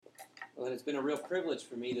Well, it's been a real privilege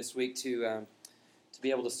for me this week to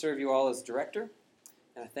be able to serve you all as director.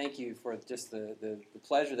 And I thank you for just the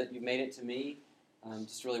pleasure that you've made it to me.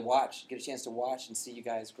 Just really get a chance to watch and see you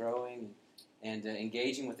guys growing and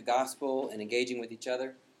engaging with the gospel and engaging with each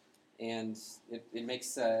other. And it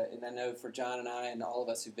makes, and I know for John and I and all of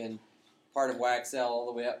us who've been part of YXL all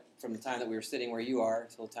the way up from the time that we were sitting where you are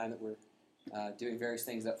till the time that we're doing various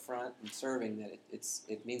things up front and serving, that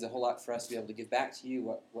it means a whole lot for us to be able to give back to you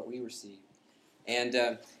what we receive. And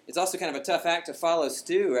it's also kind of a tough act to follow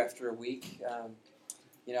Stu after a week.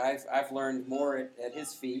 I've learned more at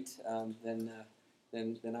his feet than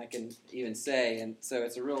I can even say, and so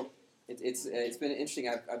it's been interesting.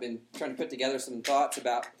 I've been trying to put together some thoughts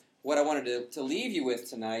about what I wanted to leave you with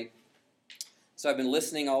tonight. So I've been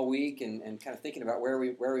listening all week and kind of thinking about where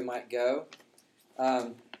we might go.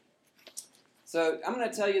 So I'm going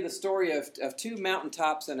to tell you the story of two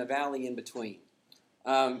mountaintops and a valley in between.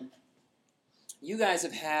 You guys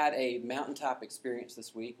have had a mountaintop experience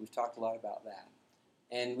this week. We've talked a lot about that.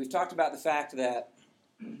 And we've talked about the fact that,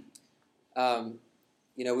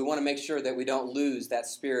 we want to make sure that we don't lose that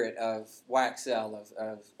spirit of YXL,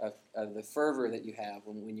 of the fervor that you have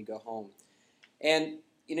when you go home. And,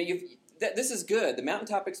 this is good. The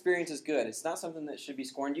mountaintop experience is good. It's not something that should be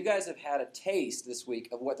scorned. You guys have had a taste this week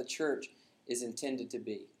of what the church is intended to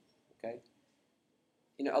be. Okay?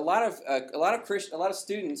 A lot of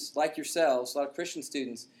students like yourselves, a lot of Christian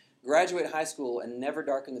students, graduate high school and never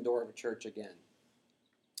darken the door of a church again.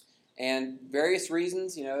 And various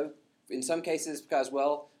reasons, in some cases because,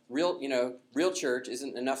 real church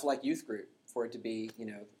isn't enough like youth group for it to be,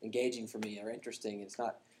 engaging for me or interesting. It's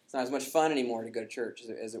not as much fun anymore to go to church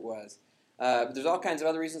as it was. But there's all kinds of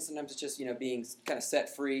other reasons. Sometimes it's just, being kind of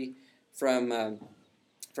set free from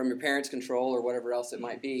your parents' control or whatever else it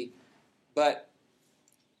might be. But,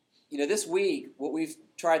 this week, what we've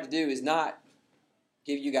tried to do is not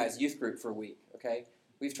give you guys youth group for a week, okay?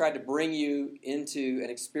 We've tried to bring you into an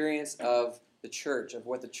experience of the church, of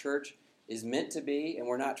what the church is meant to be, and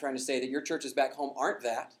we're not trying to say that your churches back home aren't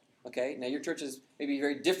that, okay? Now, your church is maybe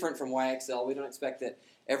very different from YXL. We don't expect that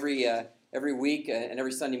every week and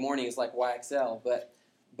every Sunday morning is like YXL,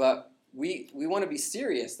 but we want to be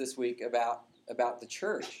serious this week about the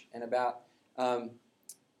church and about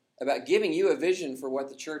giving you a vision for what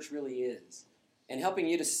the church really is and helping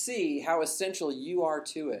you to see how essential you are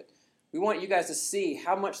to it. We want you guys to see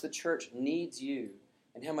how much the church needs you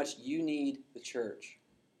and how much you need the church,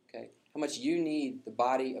 okay? How much you need the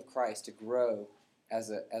body of Christ to grow as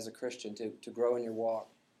a Christian, to grow in your walk.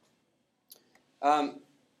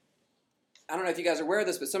 I don't know if you guys are aware of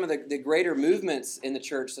this, but some of the greater movements in the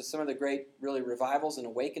church, so some of the great really revivals and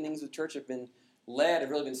awakenings of the church have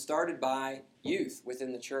really been started by youth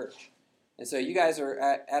within the church. And so you guys are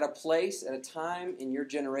at a place, at a time in your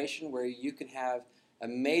generation where you can have a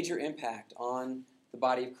major impact on the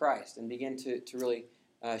body of Christ and begin to really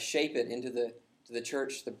shape it into the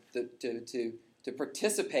church, to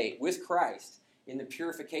participate with Christ in the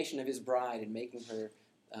purification of his bride and making her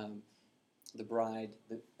the bride,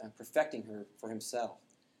 perfecting her for himself.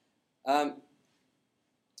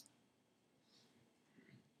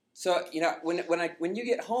 So, when you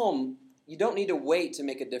get home, you don't need to wait to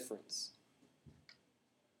make a difference.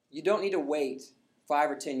 You don't need to wait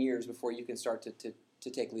 5 or 10 years before you can start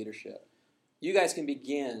to take leadership. You guys can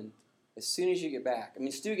begin as soon as you get back. I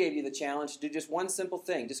mean, Stu gave you the challenge to do just one simple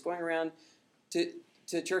thing, just going around to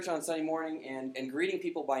church on Sunday morning and greeting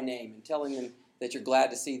people by name and telling them that you're glad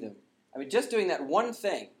to see them. I mean, just doing that one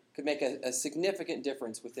thing could make a significant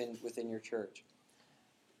difference within your church.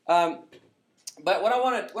 But what I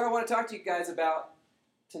want to talk to you guys about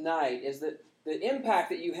tonight is that the impact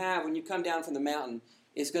that you have when you come down from the mountain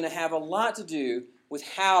is going to have a lot to do with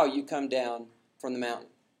how you come down from the mountain.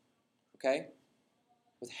 Okay?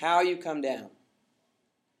 With how you come down.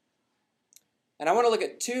 And I want to look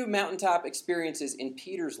at two mountaintop experiences in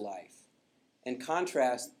Peter's life and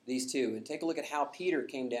contrast these two and take a look at how Peter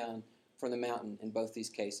came down from the mountain in both these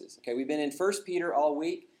cases. Okay, we've been in 1 Peter all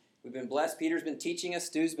week. We've been blessed. Peter's been teaching us.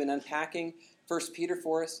 Stu's been unpacking 1 Peter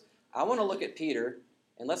for us. I want to look at Peter,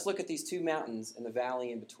 and let's look at these two mountains and the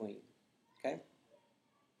valley in between. Okay?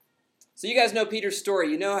 So you guys know Peter's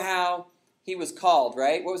story. You know how he was called,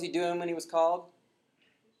 right? What was he doing when he was called?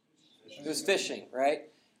 He was fishing, right?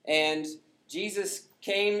 And Jesus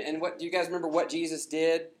came, and do you guys remember what Jesus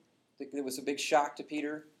did? It was a big shock to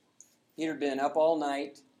Peter. Peter had been up all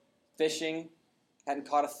night, fishing, hadn't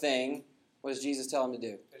caught a thing. What does Jesus tell him to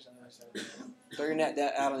do? Throw your net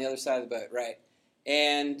out on the other side of the boat, right?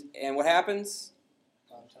 And what happens?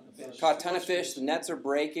 Caught a ton of fish. The nets are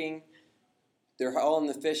breaking. They're hauling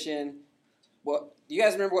the fish in. Well, do you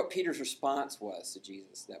guys remember what Peter's response was to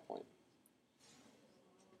Jesus at that point?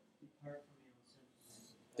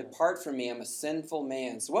 Depart from me, I'm a sinful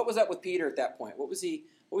man. So what was up with Peter at that point? What was he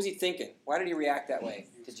thinking? Why did he react that way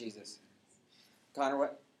to Jesus? Connor,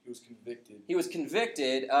 what? He was convicted. He was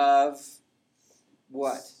convicted of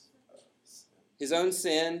what? His own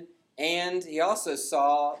sin, and he also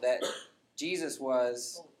saw that Jesus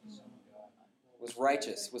was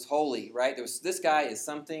righteous, was holy, right? This guy is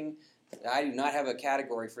something, I do not have a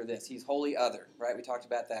category for this. He's wholly other, right? We talked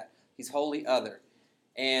about that. He's wholly other.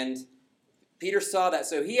 And Peter saw that,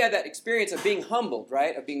 so he had that experience of being humbled,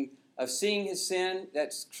 right? Of seeing his sin.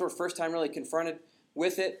 That's sort of first time really confronted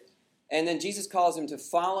with it. And then Jesus calls him to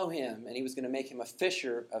follow him, and he was going to make him a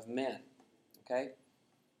fisher of men. Okay?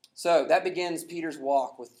 So that begins Peter's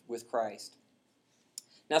walk with Christ.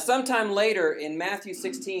 Now, sometime later in Matthew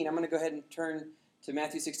 16, I'm going to go ahead and turn to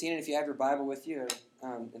Matthew 16, and if you have your Bible with you,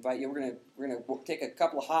 I invite you. We're going to take a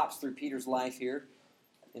couple of hops through Peter's life here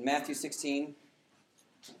in Matthew 16.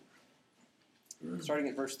 Starting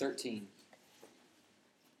at verse 13.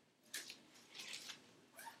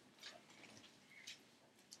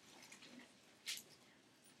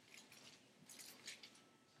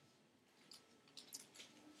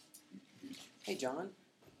 Hey, John,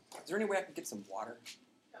 is there any way I can get some water?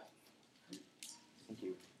 Thank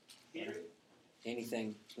you.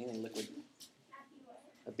 Anything liquid.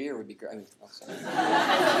 A beer would be great. Sorry.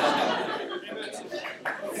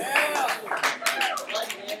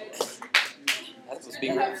 That was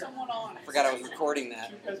being. I forgot I was recording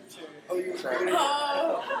that. Oh, you're recording?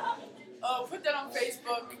 Put that on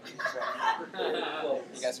Facebook.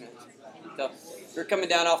 You guys know. So, we were coming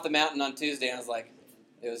down off the mountain on Tuesday, and I was like,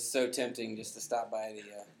 it was so tempting just to stop by the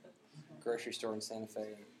grocery store in Santa Fe.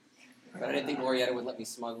 But I didn't think Glorieta would let me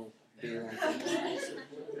smuggle beer.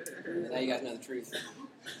 And now you guys know the truth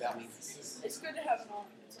about me. It's good to have an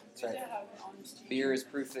honest. That's right. Beer is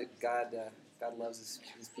proof that God loves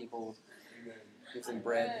his people. Gives them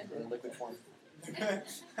bread in liquid form.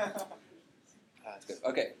 That's good.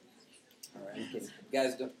 Okay. All right. I'm kidding.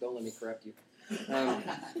 Guys, don't let me corrupt you.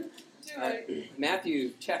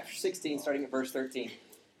 Matthew chapter 16, starting at verse 13.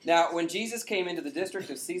 Now, when Jesus came into the district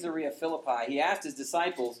of Caesarea Philippi, he asked his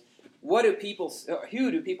disciples, who do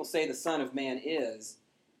people say the Son of Man is?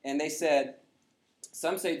 And they said,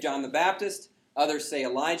 some say John the Baptist, others say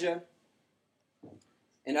Elijah,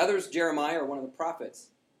 and others Jeremiah or one of the prophets.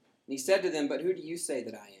 And he said to them, but who do you say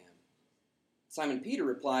that I am? Simon Peter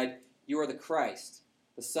replied, you are the Christ,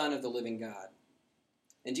 the Son of the living God.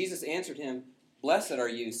 And Jesus answered him, blessed are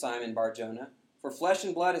you, Simon Bar-Jonah, for flesh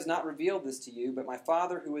and blood has not revealed this to you, but my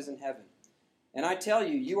Father who is in heaven. And I tell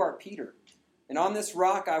you, you are Peter, and on this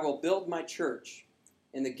rock I will build my church,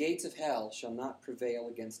 and the gates of hell shall not prevail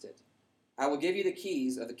against it. I will give you the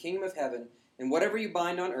keys of the kingdom of heaven, and whatever you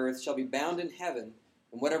bind on earth shall be bound in heaven,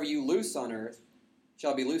 and whatever you loose on earth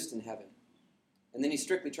shall be loosed in heaven. And then he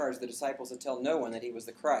strictly charged the disciples to tell no one that he was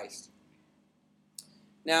the Christ.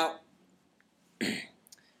 Now,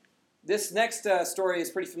 this next story is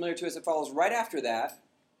pretty familiar to us. It follows right after that.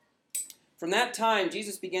 From that time,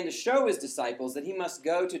 Jesus began to show his disciples that he must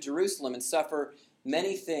go to Jerusalem and suffer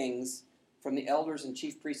many things from the elders and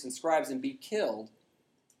chief priests and scribes and be killed,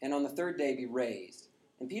 and on the third day be raised.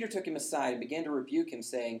 And Peter took him aside and began to rebuke him,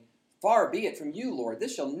 saying, far be it from you, Lord,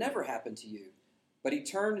 this shall never happen to you. But he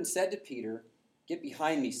turned and said to Peter, get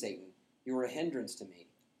behind me, Satan. You are a hindrance to me,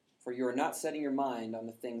 for you are not setting your mind on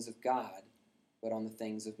the things of God, but on the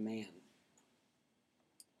things of man.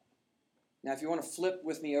 Now, if you want to flip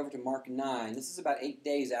with me over to Mark 9, this is about 8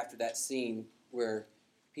 days after that scene where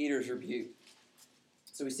Peter's rebuked.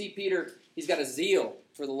 So we see Peter, he's got a zeal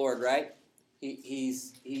for the Lord, right? He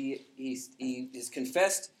has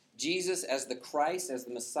confessed Jesus as the Christ, as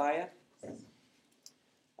the Messiah.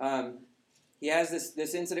 He has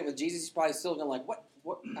this incident with Jesus. He's probably still going like, what?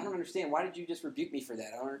 I don't understand. Why did you just rebuke me for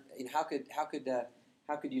that? How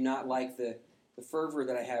could you not like the fervor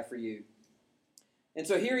that I have for you? And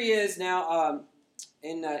so here he is now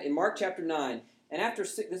in Mark chapter 9. And after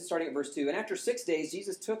this is starting at verse 2. And after 6 days,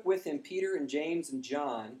 Jesus took with him Peter and James and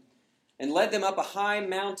John and led them up a high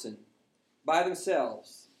mountain by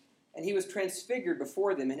themselves. And he was transfigured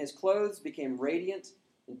before them, and his clothes became radiant,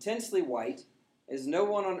 intensely white, as no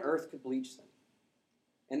one on earth could bleach them.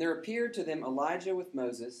 And there appeared to them Elijah with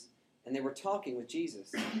Moses, and they were talking with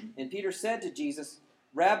Jesus. And Peter said to Jesus,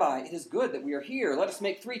 Rabbi, it is good that we are here. Let us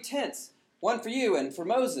make 3 tents, one for you and for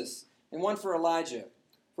Moses, and one for Elijah.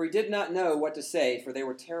 For he did not know what to say, for they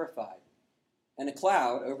were terrified. And a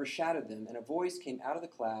cloud overshadowed them, and a voice came out of the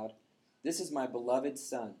cloud, This is my beloved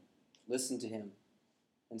Son. Listen to him.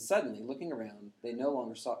 And suddenly, looking around, they no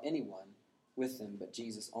longer saw anyone with them, but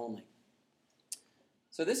Jesus only.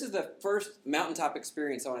 So this is the first mountaintop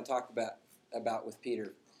experience I want to talk about with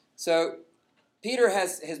Peter. So Peter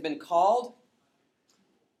has been called.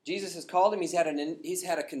 Jesus has called him. He's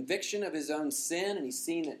had a conviction of his own sin, and he's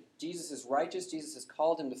seen that Jesus is righteous. Jesus has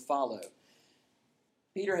called him to follow.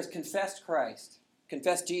 Peter has confessed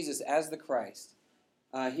Jesus as the Christ.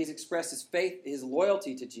 He's expressed his faith, his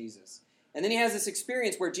loyalty to Jesus. And then he has this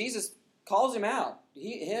experience where Jesus calls him out.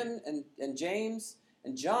 Him and James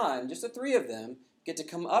and John, just the three of them, get to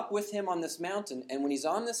come up with him on this mountain. And when he's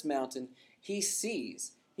on this mountain, he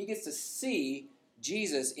gets to see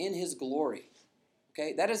Jesus in his glory.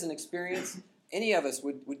 Okay, that is an experience any of us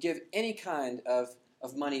would give any kind of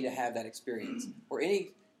money to have that experience. For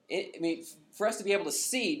us to be able to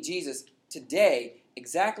see Jesus today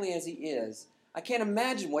exactly as he is, I can't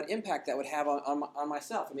imagine what impact that would have on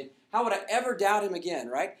myself. I mean, how would I ever doubt him again,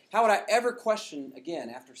 right? How would I ever question again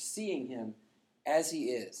after seeing him as he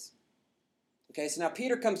is? Okay, so now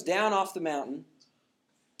Peter comes down off the mountain,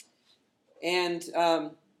 and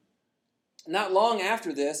not long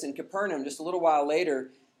after this, in Capernaum, just a little while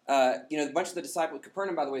later, a bunch of the disciples,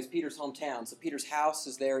 Capernaum, by the way, is Peter's hometown, so Peter's house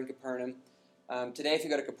is there in Capernaum. Today, if you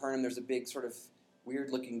go to Capernaum, there's a big sort of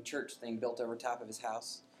weird-looking church thing built over top of his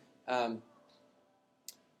house. And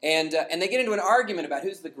they get into an argument about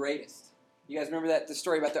who's the greatest. You guys remember the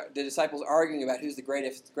story about the disciples arguing about who's the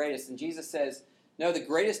greatest? And Jesus says, no, the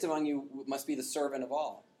greatest among you must be the servant of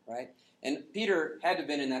all, right? And Peter had to have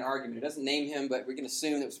been in that argument. It doesn't name him, but we can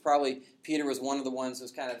assume that it was probably Peter was one of the ones who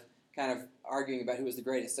was kind of arguing about who was the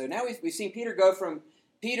greatest. So now we've seen Peter go from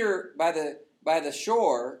Peter by the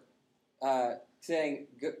shore saying,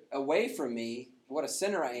 away from me, what a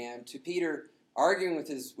sinner I am, to Peter arguing with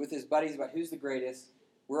his buddies about who's the greatest.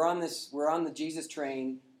 We're on the Jesus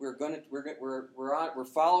train. We're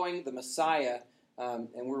following the Messiah, and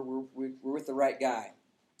we're with the right guy.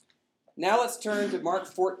 Now let's turn to Mark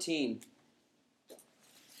 14.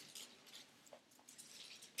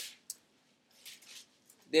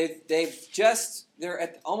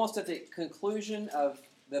 They're almost at the conclusion of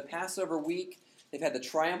the Passover week. They've had the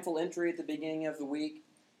triumphal entry at the beginning of the week.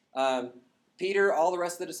 Peter, all the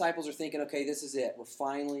rest of the disciples are thinking, okay, this is it. We're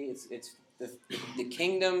finally, the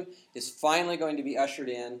kingdom is finally going to be ushered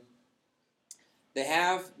in. They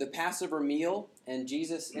have the Passover meal, and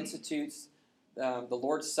Jesus institutes the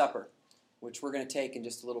Lord's Supper, which we're going to take in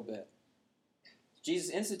just a little bit. Jesus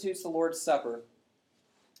institutes the Lord's Supper,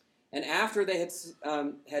 and after they had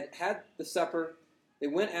the supper, they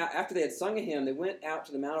went out. After they had sung a hymn, they went out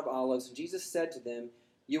to the Mount of Olives, and Jesus said to them,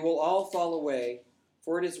 "You will all fall away,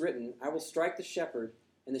 for it is written, I will strike the shepherd,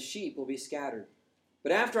 and the sheep will be scattered.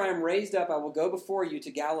 But after I am raised up, I will go before you to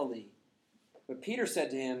Galilee." But Peter said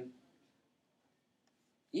to him,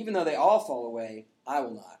 "Even though they all fall away, I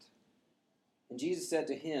will not." And Jesus said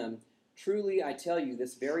to him, "Truly I tell you,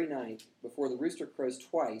 this very night, before the rooster crows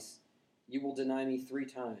twice, you will deny me 3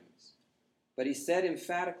 times. But he said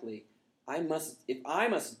emphatically, if I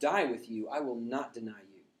must die with you, I will not deny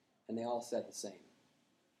you." And they all said the same.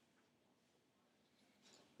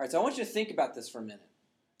 All right, so I want you to think about this for a minute.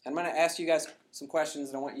 I'm going to ask you guys some questions,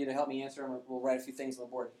 and I want you to help me answer them. We'll write a few things on the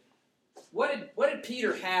board. What did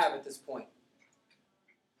Peter have at this point?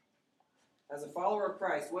 As a follower of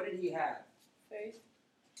Christ, what did he have? Faith.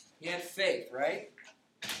 He had faith, right?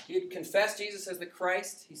 He had confessed Jesus as the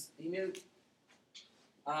Christ. He knew.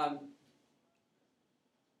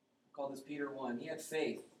 Call this Peter 1. He had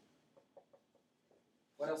faith.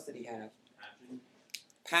 What else did he have?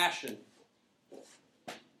 Passion.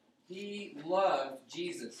 He loved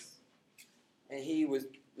Jesus, and he was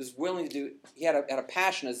willing to do. He had a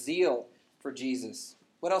passion, a zeal for Jesus.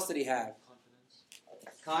 What else did he have?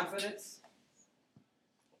 Confidence.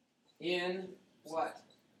 In what?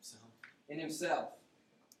 In himself.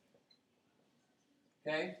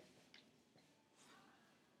 Okay?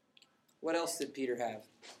 What else did Peter have?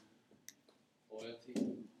 Loyalty.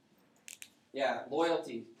 Yeah,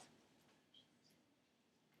 loyalty.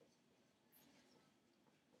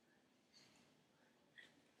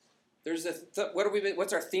 There's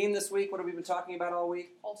what's our theme this week? What have we been talking about all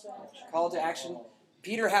week? Also action. Call to action.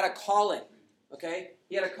 Peter had a calling. Okay?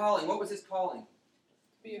 He had a calling. What was his calling?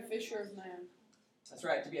 Be a fisher of man. That's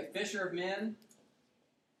right, to be a fisher of men.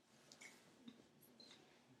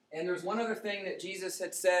 And there's one other thing that Jesus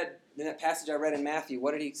had said in that passage I read in Matthew.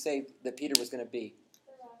 What did he say that Peter was going to be?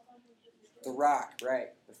 The rock, right.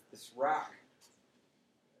 This rock.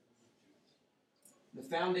 The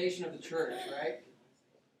foundation of the church, right?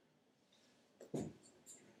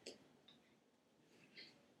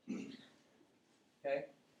 Okay.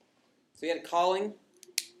 So he had a calling.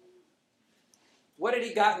 What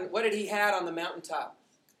had he had on the mountaintop?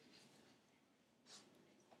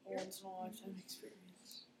 Once in a lifetime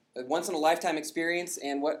experience. A once in a lifetime experience,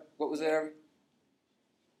 and what was it?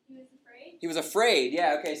 He was afraid. He was afraid.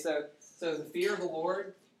 Yeah. Okay. So the fear of the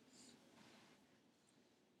Lord.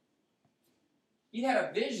 He had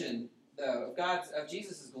a vision though of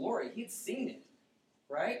Jesus' glory. He'd seen it,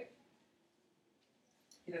 right?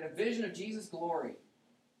 He had a vision of Jesus' glory.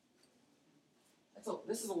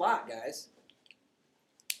 This is a lot, guys.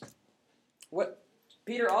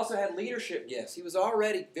 Peter also had leadership gifts. He was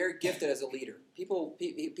already very gifted as a leader.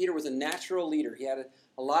 Peter was a natural leader. He had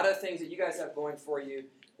a lot of things that you guys have going for you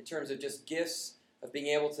in terms of just gifts of being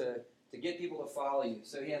able to get people to follow you.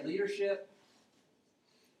 So he had leadership.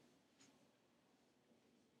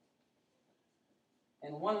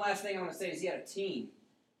 And one last thing I want to say is he had a team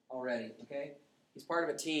already, okay? He's part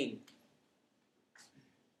of a team.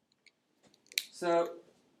 So,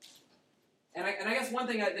 and I guess one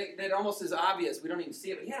thing that almost is obvious, we don't even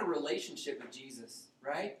see it, but he had a relationship with Jesus,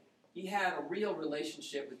 right? He had a real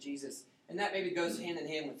relationship with Jesus. And that maybe goes hand in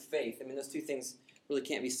hand with faith. I mean, those two things really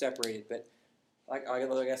can't be separated. But I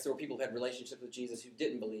guess there were people who had relationships with Jesus who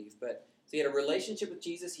didn't believe. But so he had a relationship with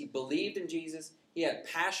Jesus. He believed in Jesus. He had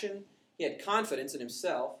passion. He had confidence in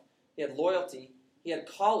himself. He had loyalty. He had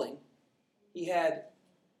calling. He had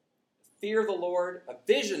fear of the Lord, a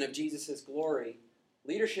vision of Jesus' glory,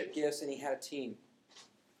 leadership gifts, and he had a team.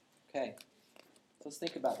 Okay, so let's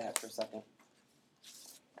think about that for a second.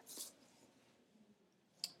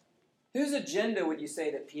 Whose agenda would you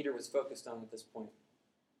say that Peter was focused on at this point?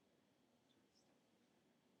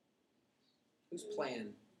 Whose plan?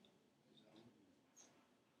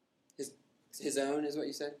 His own is what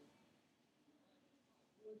you said?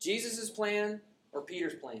 Jesus' plan or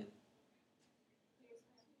Peter's plan?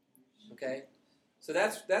 Okay, so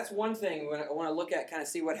that's one thing I want to look at, kind of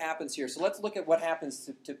see what happens here. So let's look at what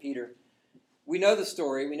happens to Peter. We know the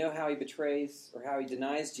story. We know how he betrays or how he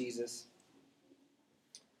denies Jesus.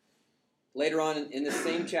 Later on in the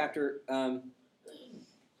same chapter,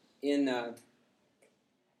 in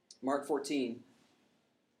Mark 14,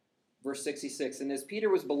 verse 66, and as Peter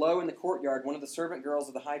was below in the courtyard, one of the servant girls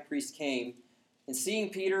of the high priest came, and seeing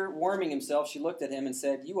Peter warming himself, she looked at him and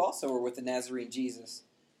said, "You also are with the Nazarene Jesus."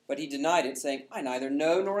 But he denied it, saying, "I neither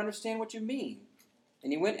know nor understand what you mean."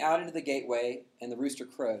 And he went out into the gateway, and the rooster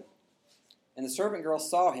crowed. And the servant girl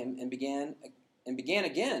saw him and began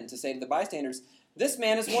again to say to the bystanders, "This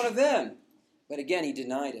man is one of them." But again he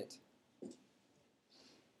denied it.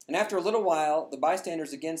 And after a little while, the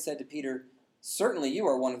bystanders again said to Peter, "Certainly you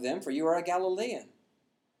are one of them, for you are a Galilean."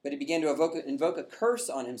 But he began to invoke a curse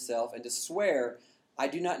on himself and to swear, "I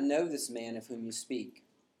do not know this man of whom you speak."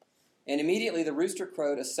 And immediately the rooster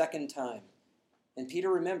crowed a second time. And Peter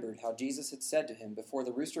remembered how Jesus had said to him, "Before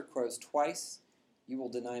the rooster crows twice, you will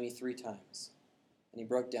deny me 3 times." And he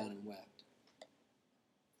broke down and wept.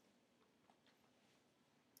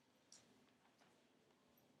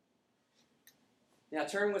 Now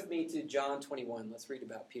turn with me to John 21. Let's read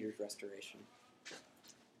about Peter's restoration.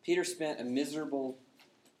 Peter spent a miserable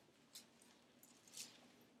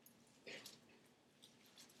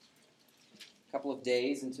couple of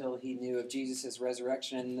days until he knew of Jesus'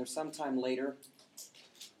 resurrection, and there's sometime later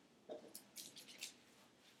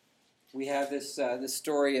we have this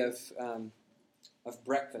story of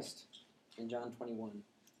breakfast in John 21.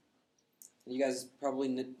 And you guys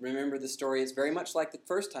probably remember the story. It's very much like the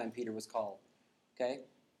first time Peter was called. Okay,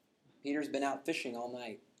 Peter's been out fishing all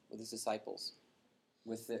night with his disciples,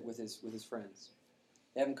 with his friends.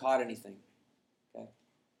 They haven't caught anything. Okay.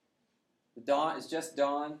 It's just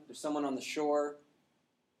dawn. There's someone on the shore.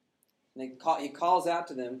 And he calls out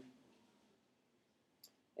to them.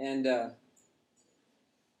 And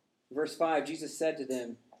verse 5, Jesus said to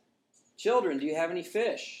them, "Children, do you have any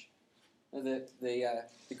fish?" Now,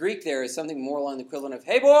 the Greek there is something more along the equivalent of,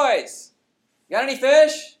 "Hey boys, you got any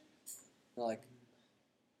fish?" They're like,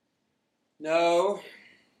 "No."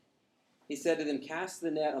 He said to them, "Cast the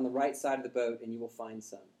net on the right side of the boat and you will find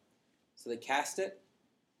some." So they cast it.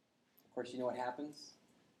 Of course, you know what happens.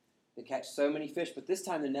 They catch so many fish, but this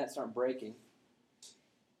time the nets aren't breaking.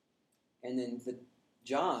 And then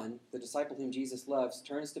John, the disciple whom Jesus loves,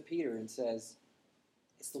 turns to Peter and says,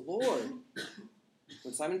 "It's the Lord."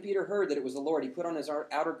 When Simon Peter heard that it was the Lord, he put on his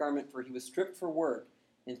outer garment, for he was stripped for work,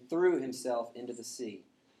 and threw himself into the sea.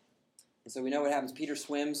 And so we know what happens. Peter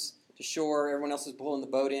swims to shore. Everyone else is pulling the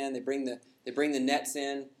boat in. They bring the nets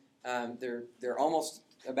in. They're almost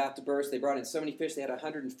about to burst. They brought in so many fish. They had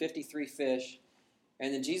 153 fish.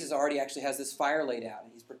 And then Jesus already actually has this fire laid out,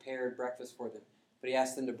 and he's prepared breakfast for them. But he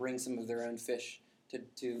asked them to bring some of their own fish to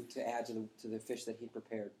add to the fish that he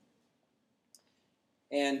prepared.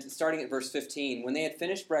 And starting at verse 15, when they had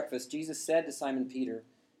finished breakfast, Jesus said to Simon Peter,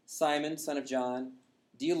 "Simon, son of John,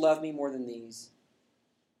 do you love me more than these?"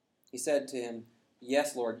 He said to him,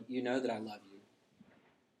 "Yes, Lord, you know that I love you."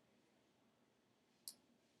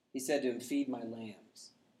 He said to him, "Feed my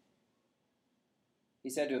lambs." He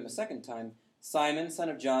said to him a second time, "Simon, son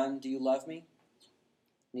of John, do you love me?"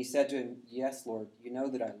 And he said to him, "Yes, Lord, you know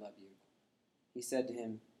that I love you." He said to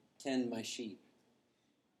him, "Tend my sheep."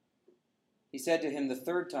 He said to him the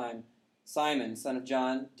third time, "Simon, son of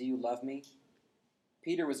John, do you love me?"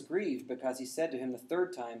 Peter was grieved because he said to him the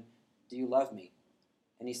third time, "Do you love me?"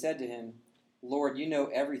 And he said to him, "Lord, you know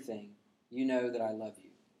everything. You know that I love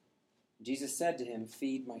you." Jesus said to him,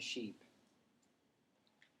 "Feed my sheep."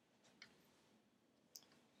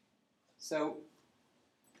 So,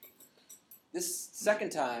 this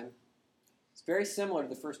second time is very similar to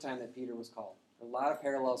the first time that Peter was called. A lot of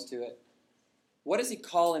parallels to it. What does he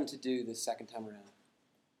call him to do this second time around?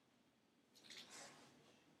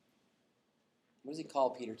 What does he call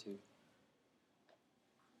Peter to?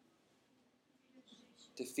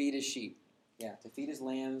 To feed his sheep. Yeah, to feed his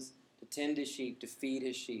lambs, to tend his sheep, to feed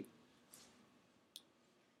his sheep.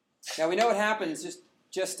 Now we know what happens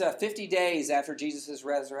just 50 days after Jesus'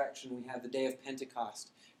 resurrection. We have the day of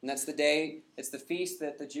Pentecost. And that's the day, it's the feast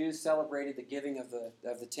that the Jews celebrated the giving of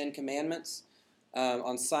the Ten Commandments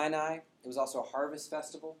on Sinai. It was also a harvest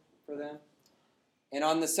festival for them. And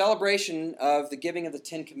on the celebration of the giving of the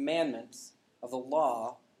Ten Commandments, of the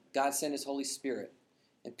law, God sent his Holy Spirit.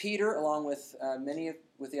 And Peter, along with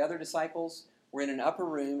with the other disciples, were in an upper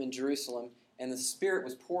room in Jerusalem, and the Spirit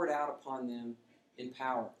was poured out upon them in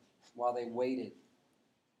power while they waited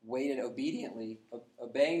obediently,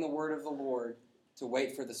 obeying the word of the Lord, to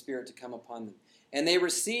wait for the Spirit to come upon them. And they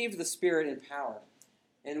received the Spirit in power.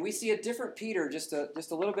 And we see a different Peter just a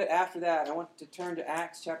little bit after that. I want to turn to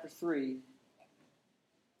Acts chapter 3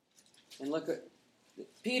 and look at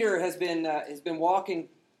Peter has been walking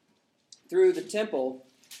through the temple,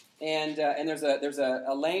 and there's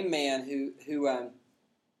a lame man who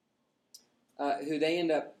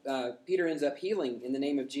Peter ends up healing in the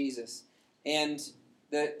name of Jesus, and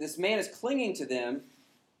this man is clinging to them,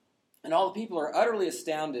 and all the people are utterly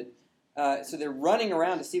astounded. So they're running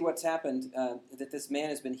around to see what's happened, that this man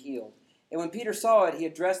has been healed. And when Peter saw it, he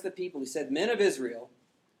addressed the people. He said, "Men of Israel,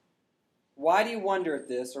 why do you wonder at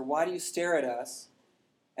this, or why do you stare at us,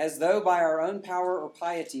 as though by our own power or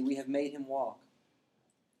piety we have made him walk?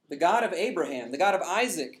 The God of Abraham, the God of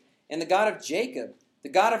Isaac, and the God of Jacob, the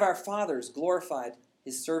God of our fathers, glorified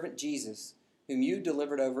his servant Jesus, whom you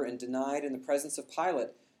delivered over and denied in the presence of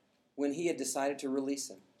Pilate when he had decided to release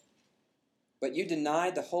him. But you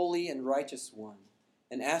denied the holy and righteous one,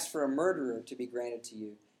 and asked for a murderer to be granted to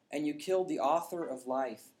you, and you killed the author of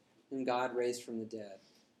life, whom God raised from the dead.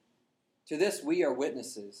 To this we are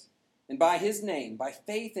witnesses, and by his name, by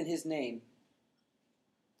faith in his name,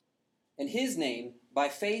 by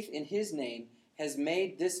faith in his name, has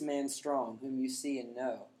made this man strong, whom you see and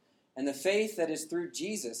know. And the faith that is through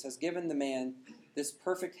Jesus has given the man this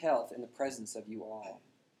perfect health in the presence of you all.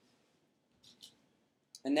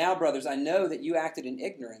 And now, brothers, I know that you acted in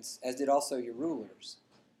ignorance, as did also your rulers.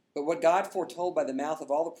 But what God foretold by the mouth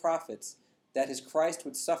of all the prophets, that his Christ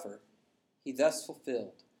would suffer, he thus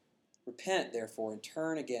fulfilled. Repent, therefore, and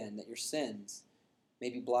turn again, that your sins may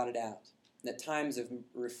be blotted out, and that times of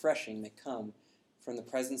refreshing may come from the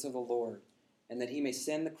presence of the Lord, and that he may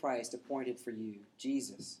send the Christ appointed for you,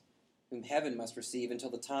 Jesus, whom heaven must receive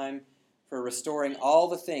until the time for restoring all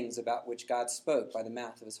the things about which God spoke by the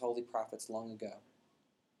mouth of his holy prophets long ago."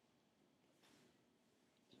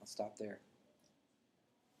 I'll stop there.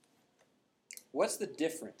 What's the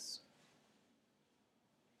difference?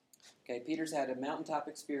 Okay, Peter's had a mountaintop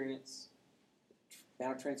experience,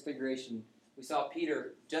 Mount of Transfiguration. We saw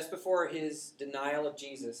Peter just before his denial of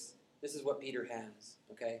Jesus. This is what Peter has,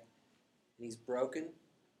 okay? And he's broken.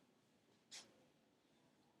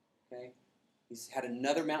 Okay? He's had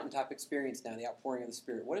another mountaintop experience now, the outpouring of the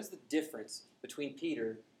Spirit. What is the difference between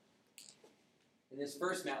Peter in his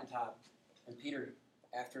first mountaintop and Peter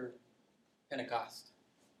after Pentecost?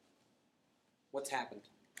 What's happened?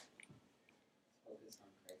 Focused on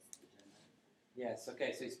Christ's agenda. Yes,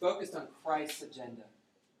 okay, so he's focused on Christ's agenda.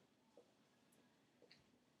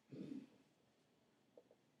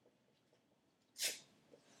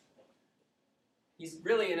 He's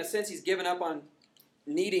really, in a sense, he's given up on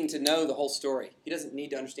needing to know the whole story. He doesn't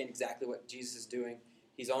need to understand exactly what Jesus is doing.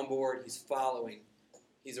 He's on board. He's following.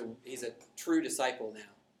 He's a true disciple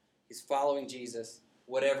now. He's following Jesus,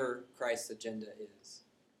 whatever Christ's agenda is.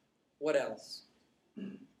 What else?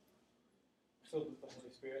 Filled with the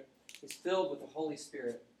Holy Spirit. He's filled with the Holy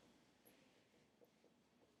Spirit.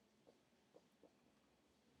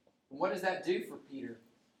 And what does that do for Peter?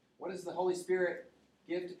 What does the Holy Spirit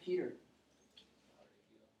give to Peter?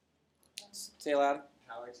 Say it loud.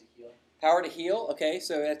 Power to heal. Power to heal. Okay,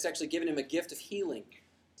 so it's actually giving him a gift of healing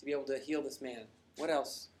to be able to heal this man. What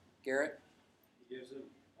else, Garrett? He gives him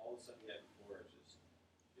all the stuff he had before. It's just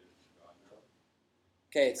gives it to God now.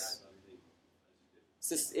 Okay, He has everything as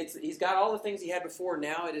he did. he's got all the things he had before.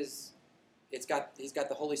 Now he's got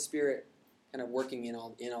the Holy Spirit kind of working in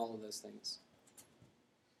all of those things.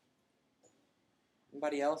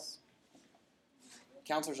 Anybody else?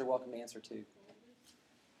 Counselors are welcome to answer too.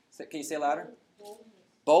 Can you say it louder?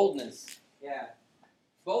 Boldness. Yeah.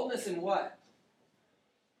 Boldness in what?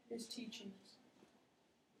 His teachings.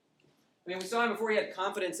 I mean, we saw him before he had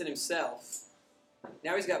confidence in himself.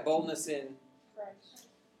 Now he's got boldness in Christ.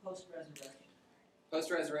 Post-resurrection.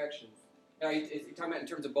 post-resurrection. Now, are you talking about in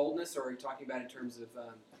terms of boldness, or are you talking about in terms of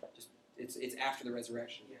just it's after the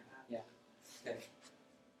resurrection? Yeah. Okay.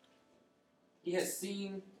 He has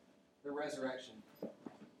seen the resurrection.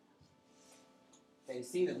 Okay, he's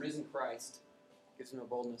seen the risen Christ. Gives him a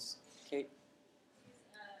boldness. Kate?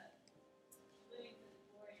 Living for the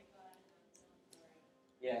glory of God and not his own glory.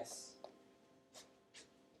 Yes.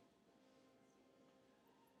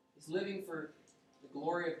 He's living for the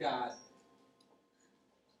glory of God.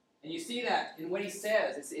 And you see that in what he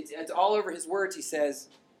says. It's all over his words. He says,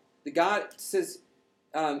 God says,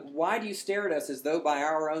 why do you stare at us as though by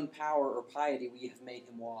our own power or piety we have made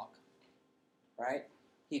him walk? Right?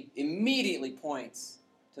 He immediately points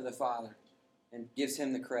to the Father and gives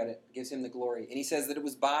him the credit, gives him the glory. And he says that it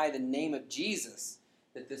was by the name of Jesus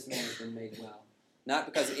that this man has been made well. Not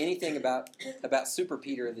because of anything about Super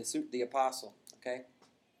Peter, the apostle. Okay?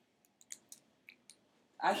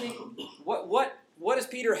 I think, what does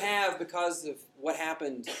Peter have because of what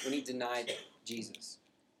happened when he denied Jesus?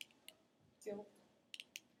 Guilt.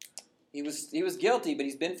 He was guilty, but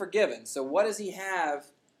he's been forgiven. So what does he have?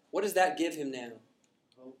 What does that give him now?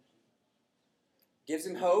 Hope. Gives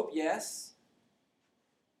him hope, yes.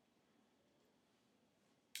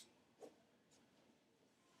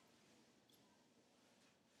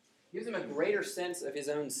 Gives him a greater sense of his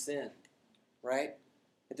own sin, right?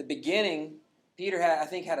 At the beginning, Peter had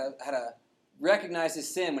to recognize his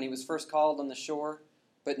sin when he was first called on the shore,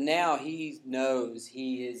 but now he knows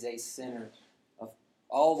he is a sinner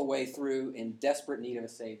all the way through in desperate need of a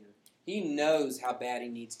Savior. He knows how bad he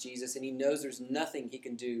needs Jesus, and he knows there's nothing he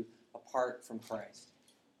can do apart from Christ.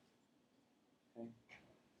 Okay?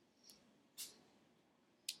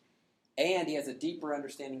 And he has a deeper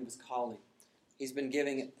understanding of his calling. He's been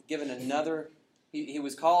given another. He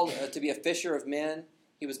was called to be a fisher of men.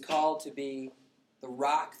 He was called to be the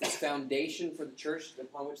rock, this foundation for the church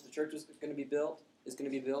upon which the church is going to be built.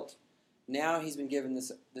 Now he's been given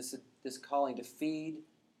this calling to feed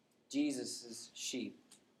Jesus' sheep.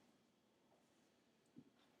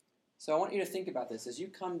 So I want you to think about this. As you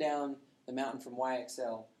come down the mountain from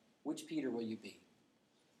YXL, which Peter will you be?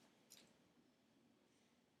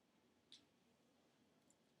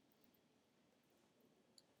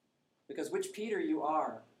 Because which Peter you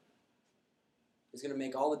are is going to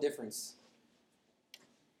make all the difference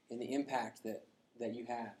in the impact that you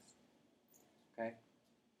have. Okay?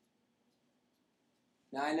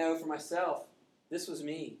 Now I know for myself, this was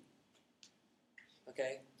me.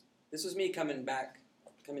 Okay? This was me coming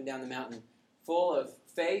down the mountain, full of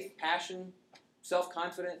faith, passion,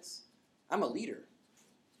 self-confidence. I'm a leader.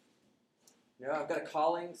 You know, I've got a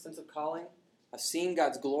calling, sense of calling. I've seen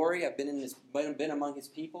God's glory. I've been among his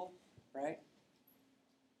people, right?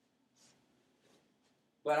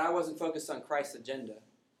 But I wasn't focused on Christ's agenda.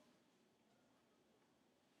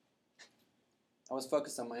 I was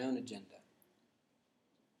focused on my own agenda.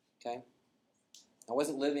 Okay? I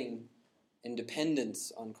wasn't living in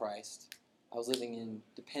dependence on Christ. I was living in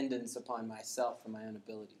dependence upon myself and my own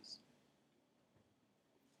abilities.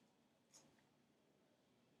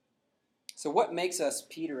 So what makes us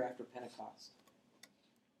Peter after Pentecost?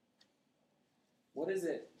 What is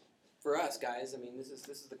it for us, guys? I mean, this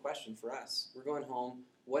is the question for us. We're going home.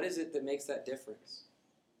 What is it that makes that difference?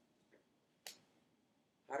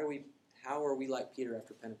 How are we like Peter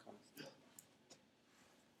after Pentecost? It's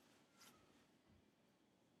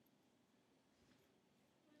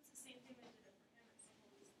the same thing they did it for him. It's the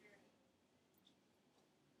Holy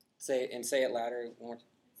Spirit. Say it louder. It's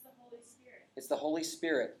the Holy Spirit. It's the Holy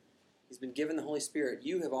Spirit. He's been given the Holy Spirit.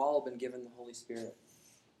 You have all been given the Holy Spirit.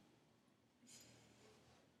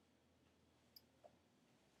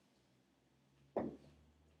 Does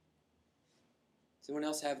anyone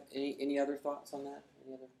else have any other thoughts on that?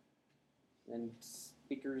 Any other? And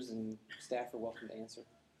speakers and staff are welcome to answer.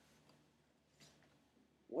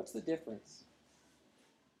 What's the difference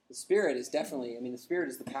The Spirit is definitely, the Spirit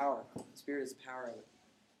is the power. The Spirit is the power of it.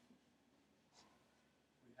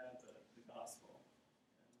 We have the gospel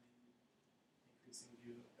and the increasing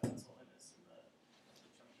view of God's holiness and the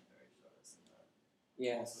chunk that Barry showed us and the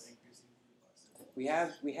Yes. also increasing view of our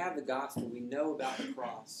sin. We have the gospel. We know about the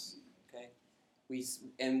cross. Okay,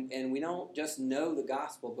 and we don't just know the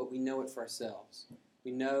gospel, but we know it for ourselves.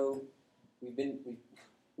 We know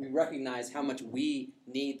we recognize how much we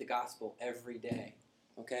need the gospel every day.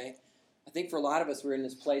 Okay, I think for a lot of us, we're in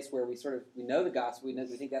this place where we know the gospel. We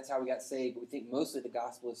think that's how we got saved, but we think mostly the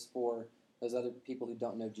gospel is for those other people who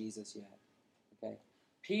don't know Jesus yet. Okay,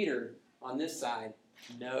 Peter on this side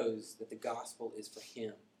knows that the gospel is for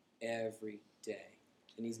him every day,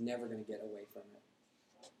 and he's never going to get away from it.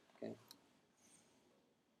 Okay.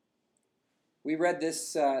 We read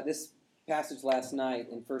this passage last night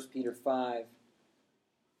in 1 Peter 5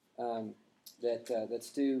 that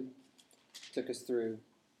Stu took us through.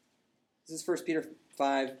 This is 1 Peter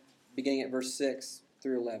 5, beginning at verse 6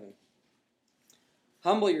 through 11.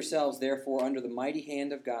 Humble yourselves, therefore, under the mighty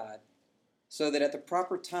hand of God, so that at the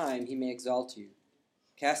proper time he may exalt you,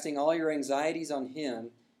 casting all your anxieties on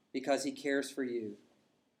him, because he cares for you.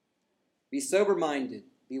 Be sober-minded,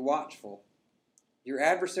 be watchful. Your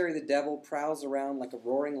adversary, the devil, prowls around like a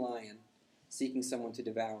roaring lion, seeking someone to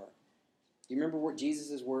devour. Do you remember what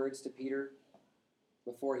Jesus' words to Peter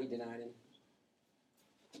before he denied him?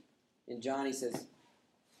 In John, he says,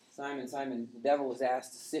 Simon, Simon, the devil has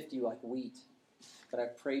asked to sift you like wheat, but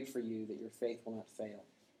I've prayed for you that your faith will not fail.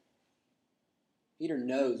 Peter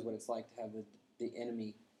knows what it's like to have the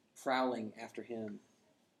enemy prowling after him.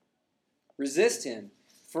 Resist him,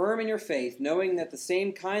 firm in your faith, knowing that the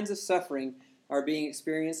same kinds of suffering are being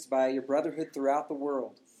experienced by your brotherhood throughout the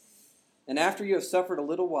world. And after you have suffered a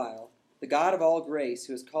little while, the God of all grace,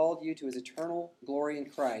 who has called you to his eternal glory in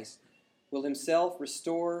Christ, will himself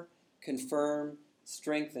restore, confirm,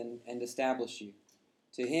 strengthen, and establish you.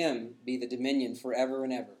 To him be the dominion forever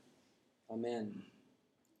and ever. Amen.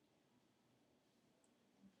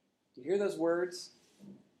 Do you hear those words?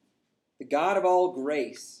 The God of all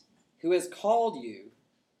grace, who has called you,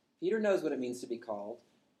 Peter knows what it means to be called,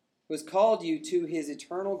 who has called you to his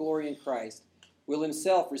eternal glory in Christ, will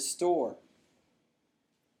himself restore.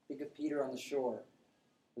 Think of Peter on the shore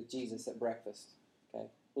with Jesus at breakfast. Okay?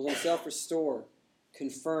 Will himself restore,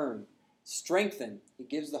 confirm, strengthen. He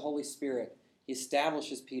gives the Holy Spirit. He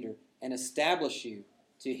establishes Peter and establish you.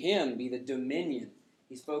 To him be the dominion.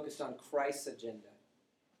 He's focused on Christ's agenda.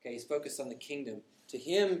 Okay, he's focused on the kingdom. To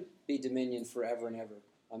him be dominion forever and ever.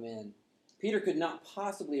 Amen. Peter could not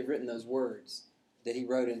possibly have written those words that he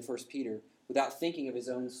wrote in 1 Peter without thinking of his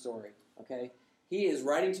own story. Okay? He is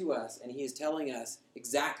writing to us, and he is telling us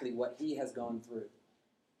exactly what he has gone through.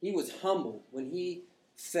 He was humbled when he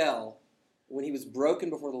fell, when he was broken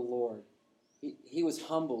before the Lord. He was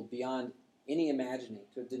humbled beyond any imagining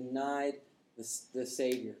to have denied the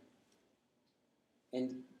Savior.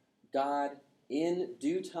 And God, in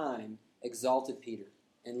due time, exalted Peter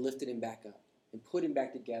and lifted him back up and put him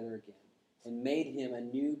back together again and made him a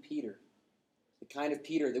new Peter, the kind of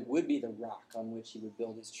Peter that would be the rock on which he would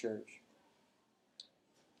build his church.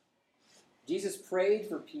 Jesus prayed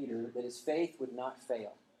for Peter that his faith would not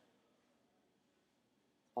fail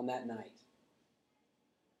on that night.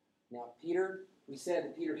 Now, Peter, we said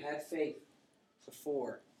that Peter had faith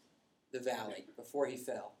before the valley, before he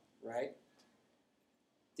fell, right?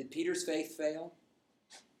 Did Peter's faith fail?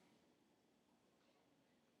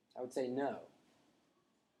 I would say no.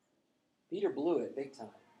 Peter blew it big time.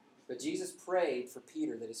 But Jesus prayed for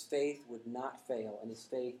Peter that his faith would not fail, and his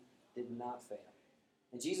faith did not fail.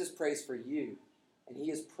 And Jesus prays for you, and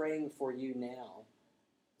he is praying for you now.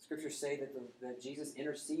 Scriptures say that Jesus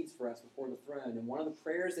intercedes for us before the throne, and one of the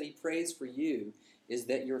prayers that he prays for you is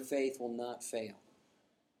that your faith will not fail.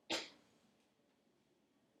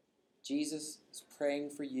 Jesus is praying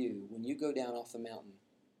for you when you go down off the mountain,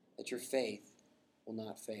 that your faith will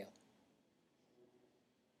not fail.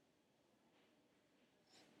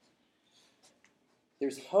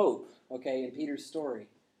 There's hope, okay, in Peter's story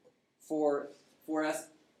for us,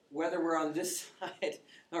 whether we're on this side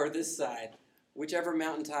or this side, whichever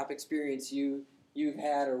mountaintop experience you've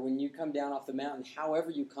had, or when you come down off the mountain, however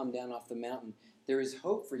you come down off the mountain, there is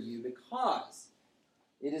hope for you, because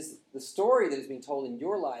it is the story that is being told in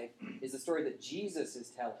your life is the story that Jesus is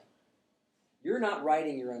telling. You're not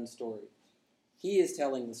writing your own story. He is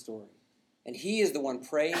telling the story. And he is the one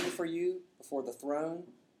praying for you before the throne.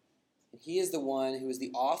 And he is the one who is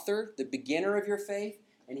the author, the beginner of your faith,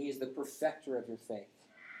 and he is the perfecter of your faith.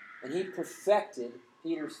 And he perfected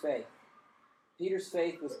Peter's faith. Peter's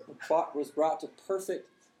faith was brought to perfect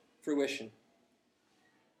fruition.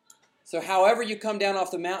 So however you come down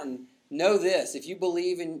off the mountain, know this. If you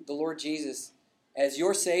believe in the Lord Jesus as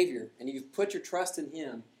your Savior and you've put your trust in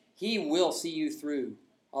Him, He will see you through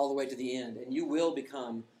all the way to the end. And you will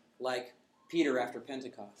become like Peter after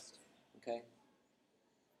Pentecost. Okay?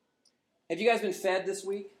 Have you guys been fed this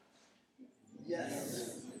week?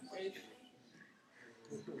 Yes.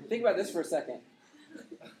 Think about this for a second.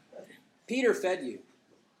 Peter fed you.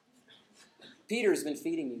 Peter's been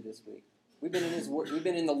feeding you this week. We've been in his work. We've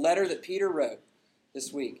been in the letter that Peter wrote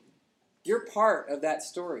this week. You're part of that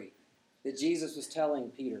story that Jesus was telling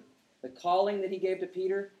Peter. The calling that he gave to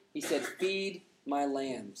Peter, he said, feed my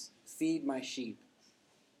lambs, feed my sheep.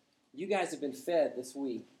 You guys have been fed this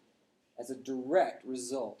week as a direct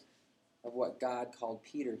result of what God called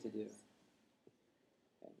Peter to do.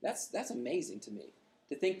 That's amazing to me,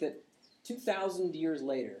 to think that 2,000 years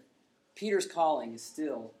later, Peter's calling is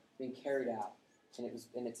still being carried out,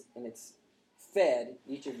 and it's fed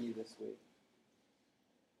each of you this week.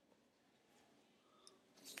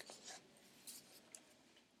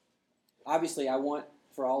 Obviously, I want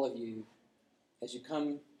for all of you, as you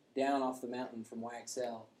come down off the mountain from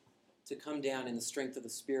YXL, to come down in the strength of the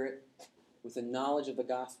Spirit, with a knowledge of the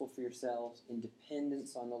gospel for yourselves, in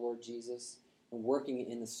dependence on the Lord Jesus, and working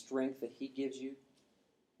in the strength that He gives you.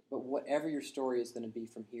 But whatever your story is going to be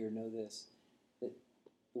from here, know this, that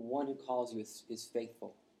the one who calls you is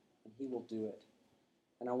faithful, and He will do it.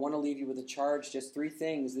 And I want to leave you with a charge, just 3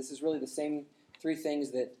 things. This is really the same 3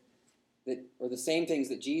 things that the same things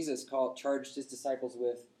that Jesus charged His disciples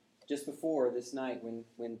with just before this night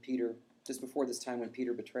when Peter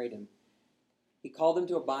betrayed Him. He called them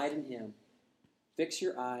to abide in Him. Fix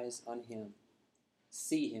your eyes on Him.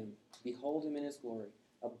 See Him. Behold Him in His glory.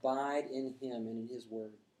 Abide in Him and in His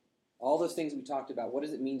word. All those things we talked about. What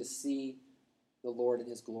does it mean to see the Lord in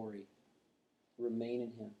His glory? Remain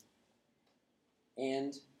in Him.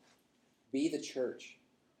 And be the church.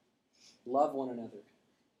 Love one another.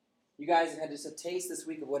 You guys have had just a taste this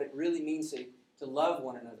week of what it really means to love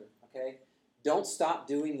one another, okay? Don't stop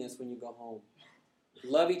doing this when you go home.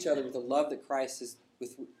 Love each other with the love that Christ has,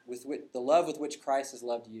 with the love with which Christ has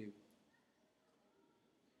loved you.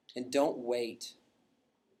 And don't wait.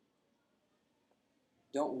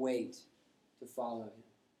 Don't wait to follow Him.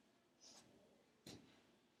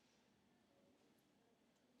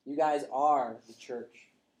 You guys are the church.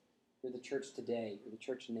 You're the church today. You're the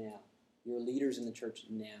church now. You're leaders in the church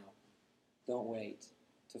now. Don't wait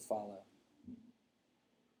to follow.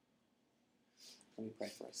 Let me pray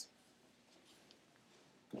for us.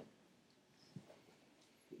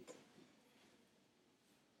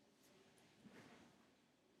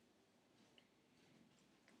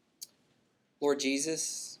 Lord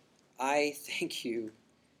Jesus, I thank You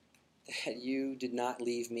that You did not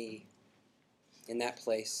leave me in that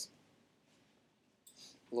place,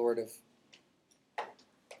 Lord, of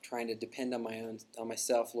trying to depend on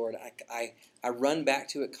myself, Lord. I run back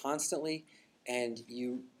to it constantly, and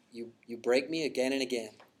you break me again and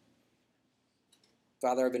again.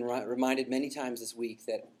 Father, I've been reminded many times this week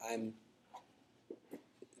that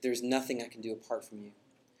there's nothing I can do apart from You.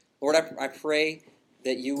 Lord, I pray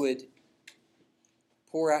that You would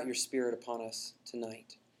pour out Your Spirit upon us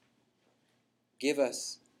tonight. Give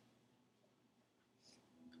us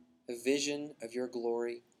a vision of Your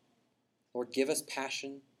glory. Lord, give us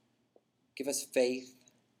passion. Give us faith.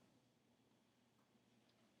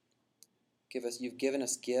 You've given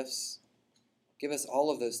us gifts. Give us all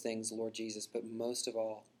of those things, Lord Jesus, but most of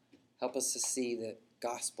all, help us to see the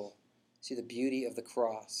gospel, see the beauty of the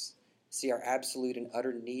cross, see our absolute and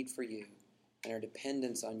utter need for You and our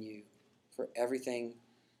dependence on You for everything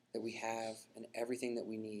that we have and everything that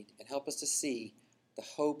we need. And help us to see the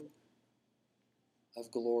hope of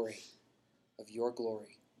glory, of Your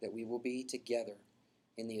glory, that we will be together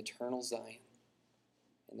in the eternal Zion.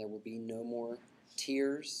 And there will be no more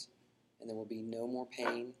tears, and there will be no more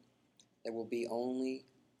pain. There will be only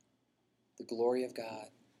the glory of God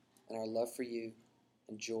and our love for You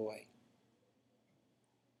and joy.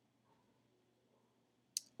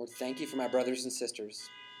 Lord, thank You for my brothers and sisters.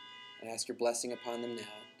 I ask Your blessing upon them now.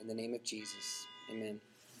 In the name of Jesus. Amen.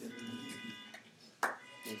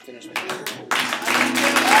 And finish with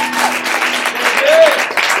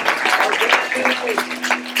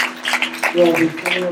Well, before